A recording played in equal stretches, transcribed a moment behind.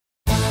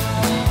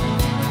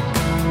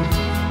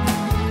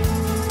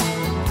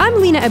I'm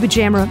Lena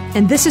Abujamra,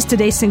 and this is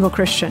Today's Single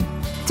Christian.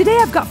 Today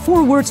I've got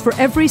 4 words for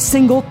every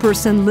single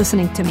person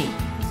listening to me.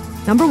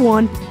 Number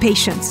 1,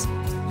 patience.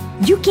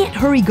 You can't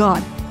hurry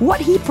God. What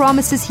He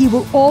promises He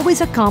will always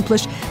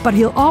accomplish, but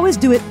He'll always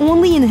do it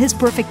only in His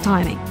perfect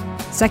timing.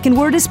 Second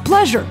word is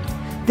pleasure.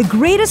 The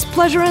greatest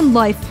pleasure in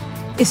life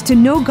is to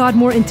know God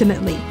more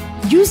intimately.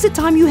 Use the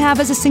time you have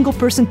as a single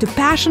person to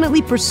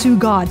passionately pursue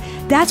God.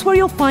 That's where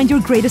you'll find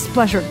your greatest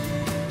pleasure.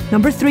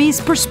 Number 3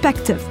 is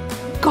perspective.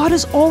 God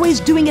is always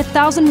doing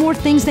 1,000 more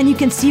things than you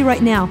can see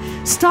right now.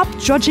 Stop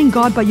judging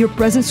God by your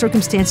present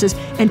circumstances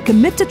and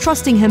commit to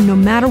trusting Him no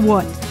matter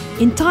what.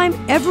 In time,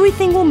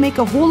 everything will make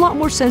a whole lot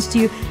more sense to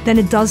you than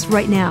it does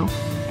right now.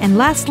 And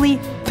lastly,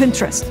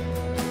 Pinterest.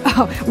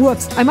 Oh,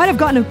 whoops, I might have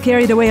gotten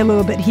carried away a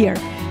little bit here.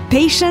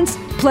 Patience,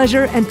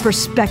 pleasure, and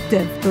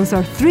perspective. Those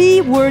are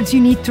 3 words you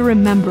need to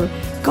remember.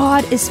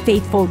 God is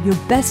faithful. Your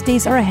best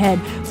days are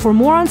ahead. For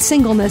more on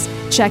singleness,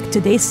 check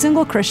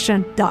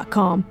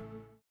today'ssinglecchristian.com.